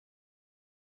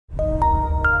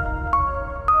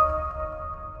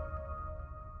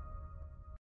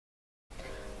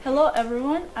Hello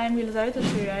everyone, I'm Yelizaveta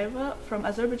Şiryayevadır from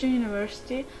Azerbaycan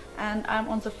University and I'm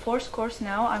on the 4th course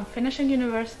now. I'm finishing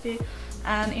university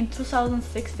and in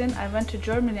 2016 I went to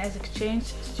Germany as exchange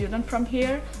student from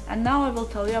here and now I will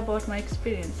tell you about my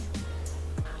experience.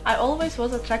 I always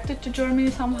was attracted to Germany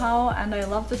somehow and I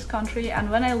love this country, and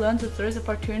when I learned that there is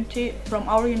opportunity from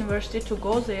our university to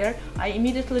go there, I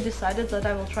immediately decided that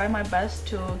I will try my best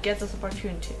to get this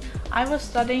opportunity. I was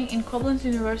studying in Koblenz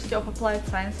University of Applied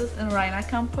Sciences in Rheina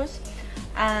campus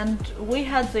and we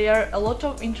had there a lot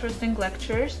of interesting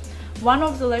lectures. One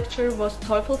of the lectures was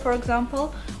TOEFL, for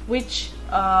example, which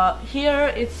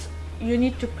here you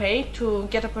need to pay to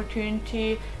get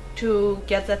opportunity to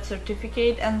get that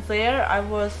certificate, and there I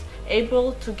was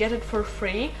able to get it for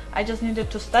free. I just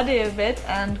needed to study a bit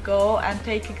and go and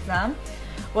take exam,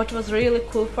 what was really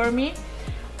cool for me.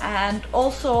 And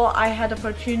also I had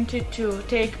opportunity to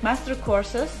take master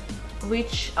courses,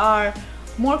 which are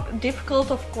more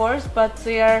difficult of course, but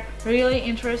they are really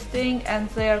interesting and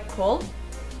they are cool.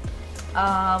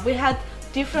 We had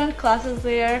different classes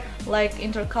there, like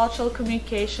intercultural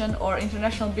communication or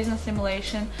international business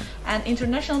simulation. And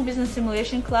international business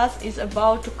simulation class is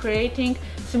about creating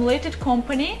simulated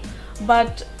company,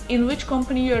 but in which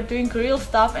company you are doing real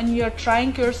stuff and you are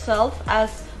trying yourself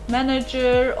as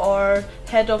manager or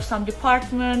head of some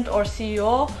department or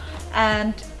CEO,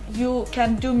 and you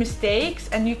can do mistakes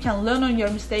and you can learn on your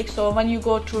mistakes. So when you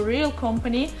go to a real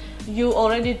company, you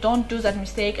already don't do that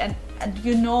mistake and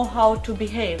you know how to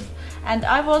behave. And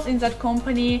I was in that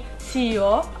company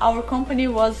CEO. Our company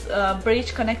was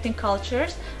Bridge Connecting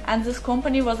Cultures, and this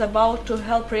company was about to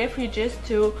help refugees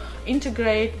to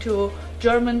integrate to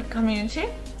German community.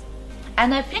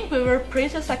 And I think we were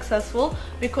pretty successful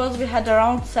because we had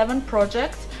around 7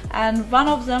 projects, and one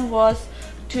of them was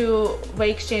the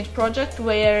exchange project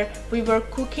where we were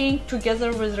cooking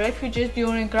together with refugees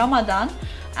during Ramadan,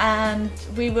 and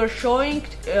we were showing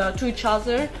to each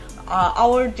other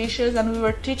our dishes and we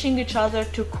were teaching each other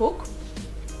to cook.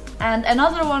 And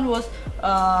another one was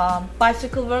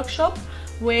bicycle workshop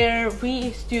where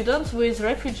we students with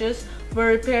refugees were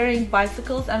repairing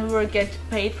bicycles and we were getting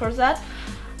paid for that.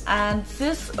 And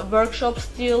this workshop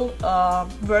still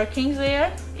working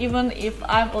there, even if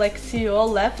I'm like CEO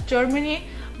left Germany,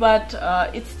 but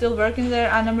it's still working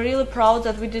there, and I'm really proud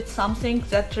that we did something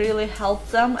that really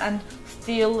helped them and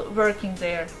still working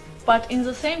there. But in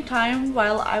the same time,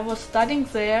 while I was studying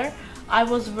there, I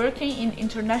was working in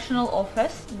international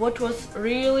office, what was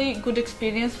really good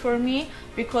experience for me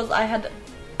because I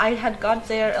had got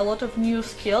there a lot of new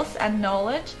skills and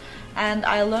knowledge, and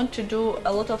I learned to do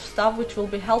a lot of stuff which will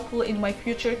be helpful in my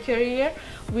future career.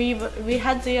 We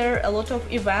had there a lot of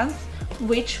events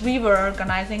which we were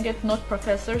organizing it, not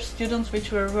professors, students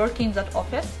which were working in that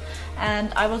office,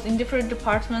 and I was in different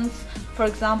departments, for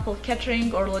example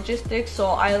catering or logistics, so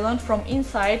I learned from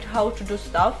inside how to do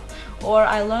stuff, or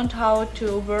I learned how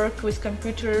to work with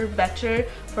computer better,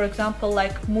 for example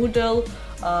like Moodle,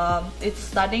 it's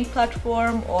studying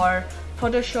platform, or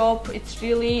Photoshop. It's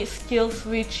really skills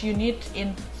which you need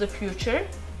in the future.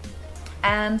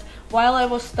 And while I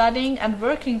was studying and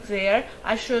working there,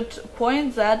 I should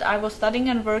point that I was studying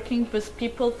and working with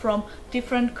people from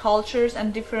different cultures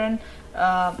and different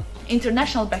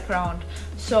international background.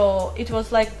 So it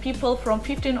was like people from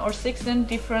 15 or 16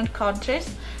 different countries,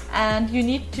 and you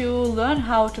need to learn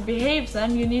how to behave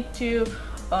them, you need to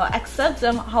accept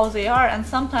them how they are, and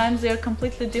sometimes they're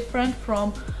completely different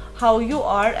from how you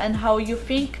are and how you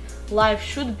think life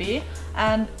should be.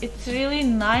 And it's really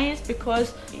nice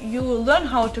because you learn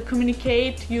how to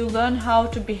communicate, you learn how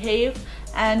to behave,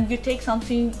 and you take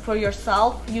something for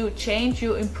yourself, you change,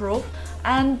 you improve.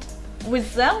 And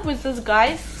with these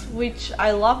guys, which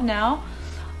I love now,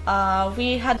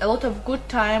 we had a lot of good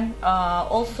time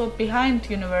also behind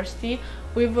university.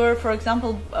 We were, for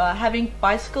example, having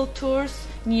bicycle tours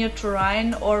near to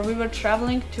Rhine, or we were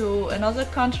traveling to another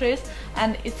countries,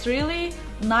 and it's really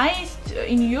nice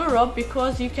in Europe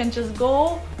because you can just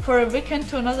go for a weekend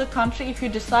to another country if you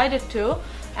decided to,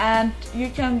 and you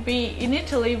can be in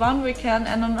Italy one weekend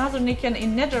and another weekend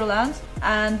in Netherlands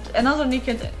and another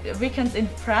weekends in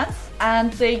France,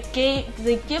 and they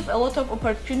give a lot of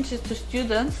opportunities to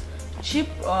students, cheap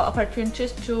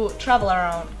opportunities to travel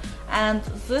around. And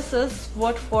this is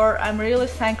what I'm really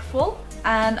thankful,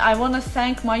 and I want to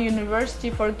thank my university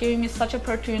for giving me such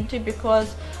opportunity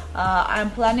because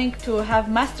I'm planning to have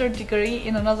master degree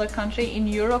in another country in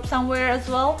Europe somewhere as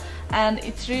well, and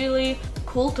it's really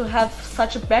cool to have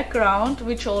such a background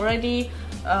which already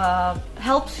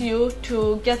helps you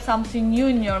to get something new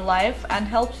in your life and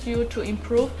helps you to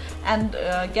improve and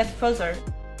get further.